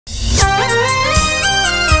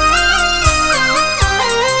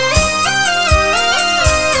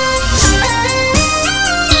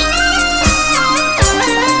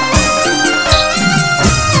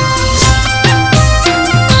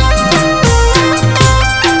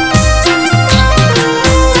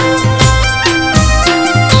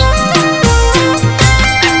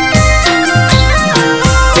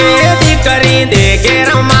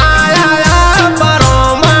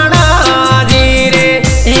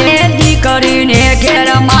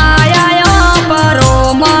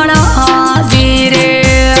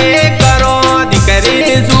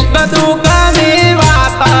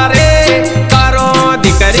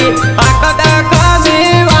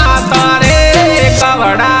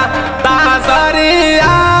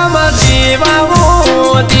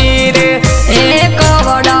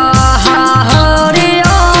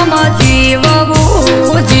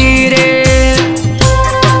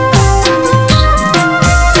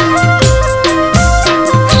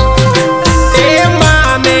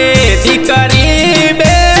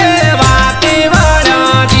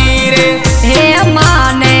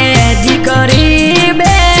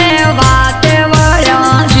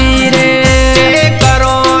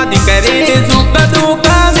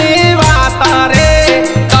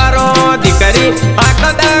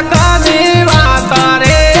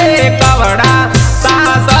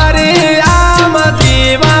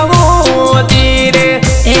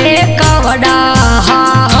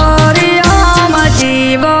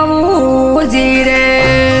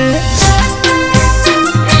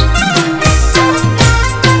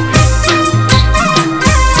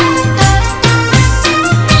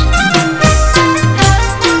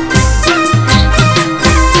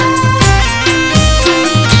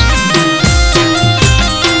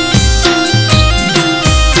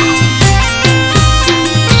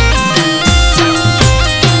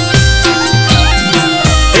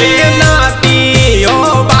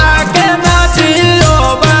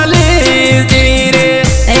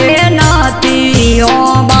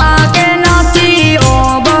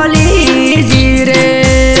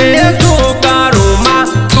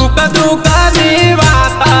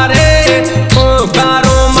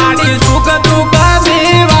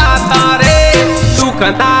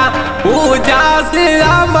पूजा से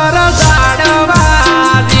अमर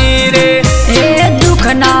जाड़वाजी रे ए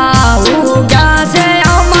दुखना उगा से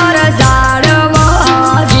अमर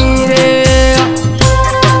जाड़वाजी रे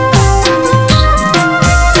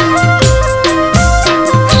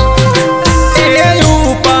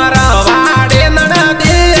ऊपर वाड़े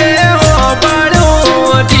ननदे हो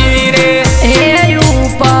बड़ो जी रे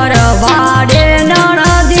ऊपर वाड़े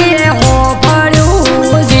ननदे हो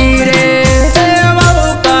बड़ो जी रे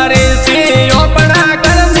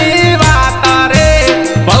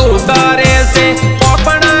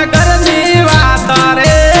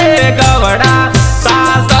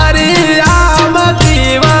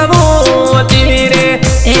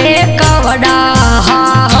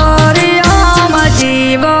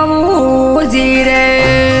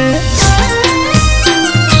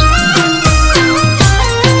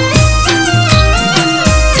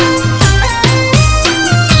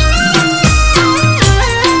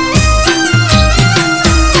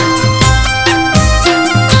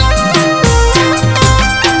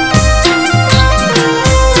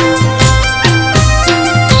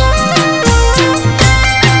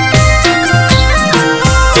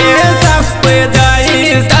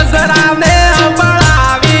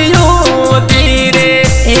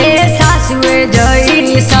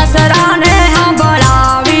ससरा ने हम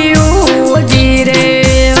बढ़ावियो जी रे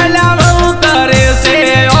बहु करे से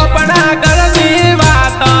अपना घर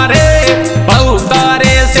बात रे बहु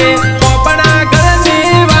करे से अपना घर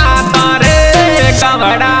बात रे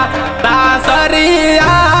कवड़ा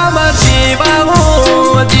दासरिया मसी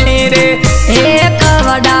बहु जी रे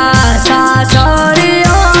कवड़ा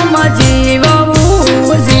सासरिया मजी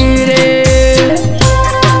बहु जी रे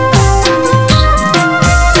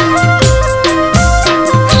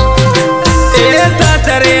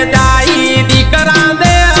ससरे दाई दीकरा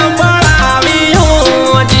दे बढ़ावियो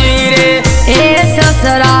जी रे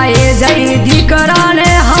ससराए जई दीकरा ने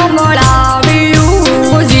हम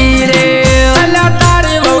बढ़ावियो जी रे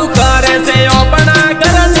तारे बहु करे से अपना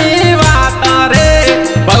घर बात रे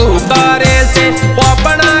बहु करे से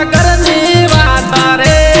अपना घर बात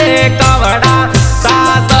रे कवड़ा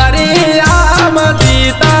सासरिया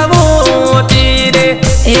मसी तबो जी रे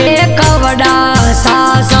कवड़ा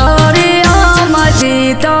सासरिया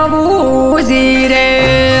मसी तबो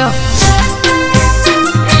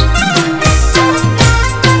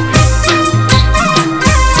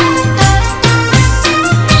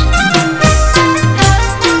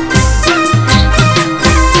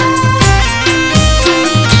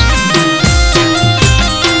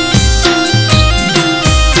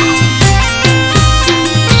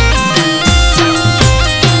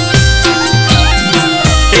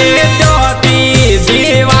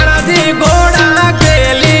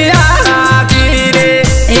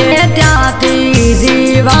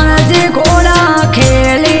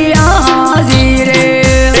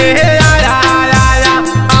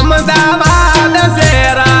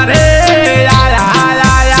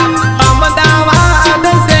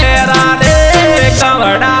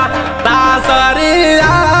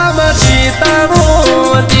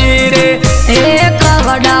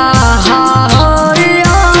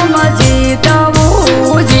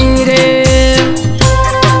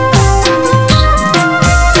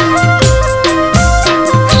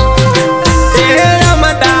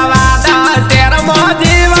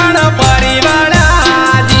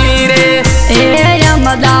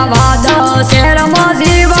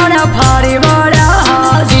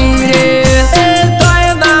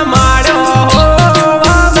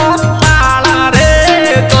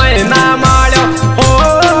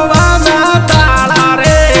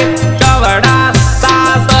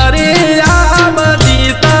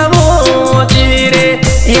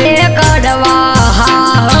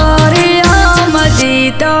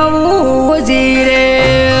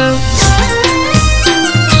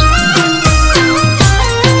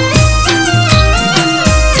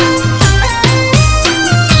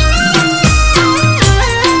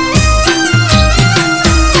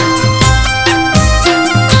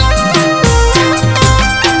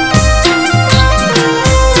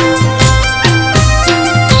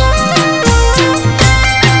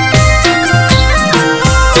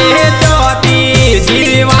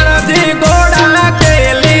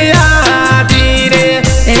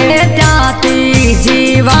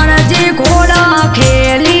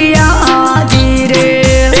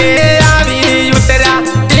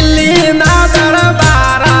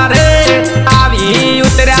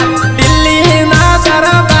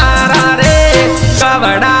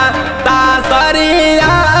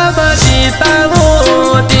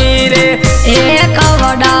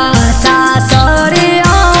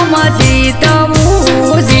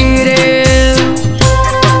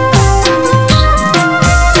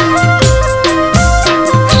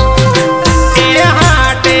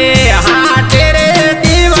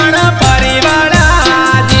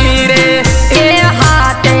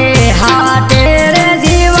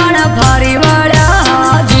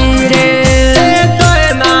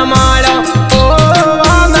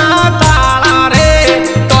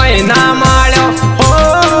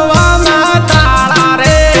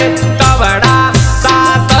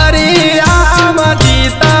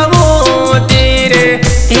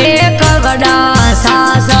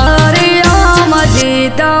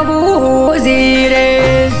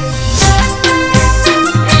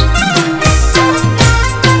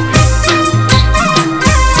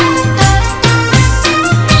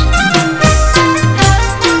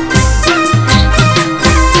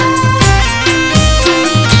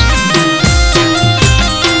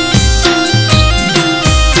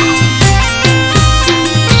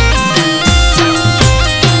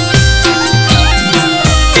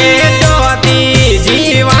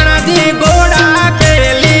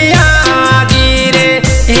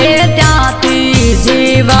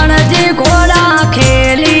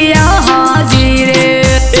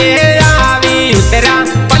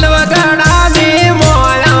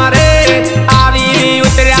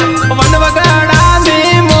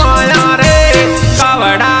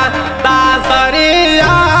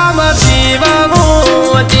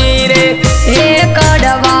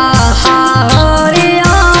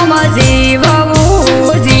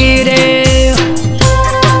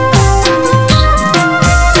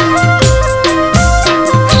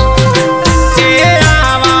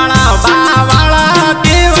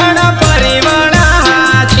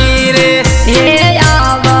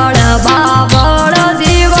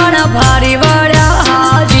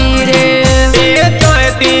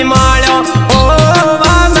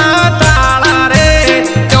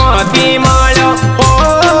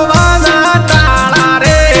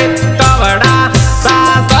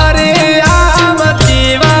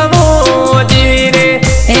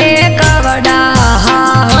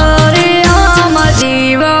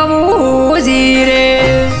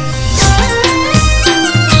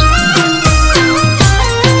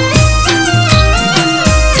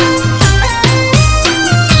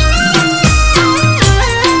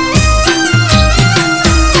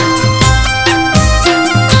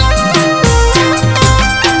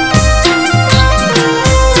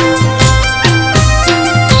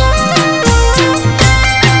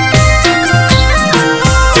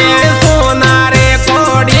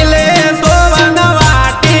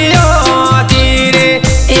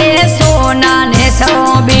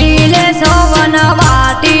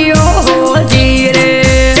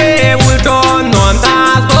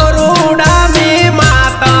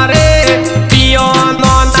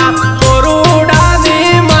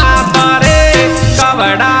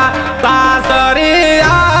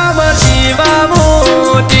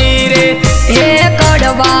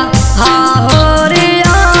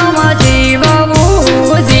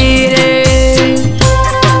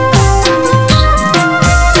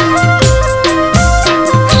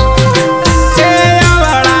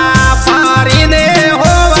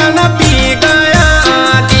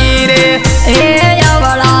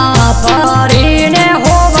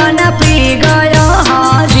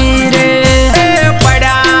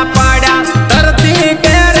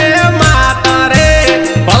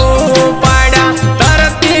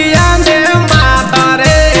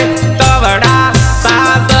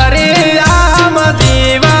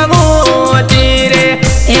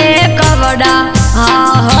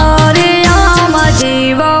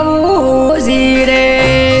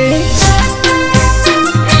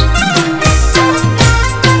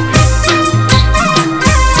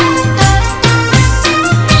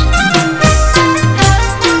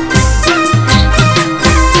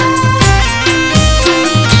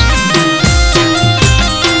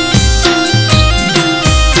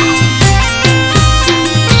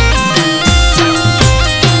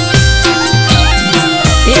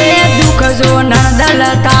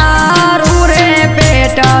दिल तारू रे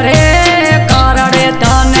पेट रे करड़े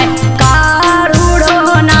तने कारूड़ो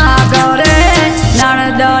ना करे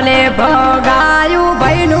नणदले भगायु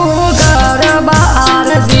भैनु घर बार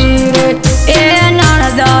जीरे ए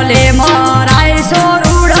नणदले मराई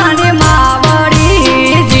सोरुड़ानी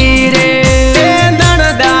मावड़ी जीरे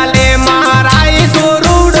नणदले मराई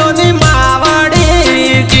सोरुड़ोनी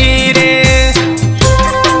मावड़ी जीरे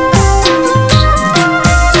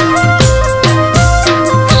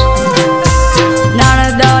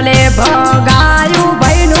नणदले भगायु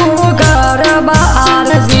भैनु घर बार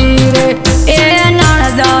जीरे ए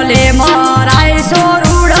नणदले मराई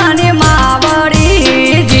सोरुड़ानी मावड़ी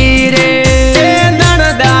जीरे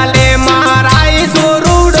नणदले मराई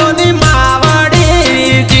सोरुड़ोनी मावड़ी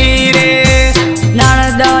जीरे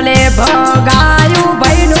नणदले भगायु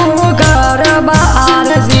भैनु घर बार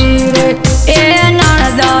जीरे ए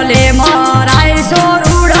नणदले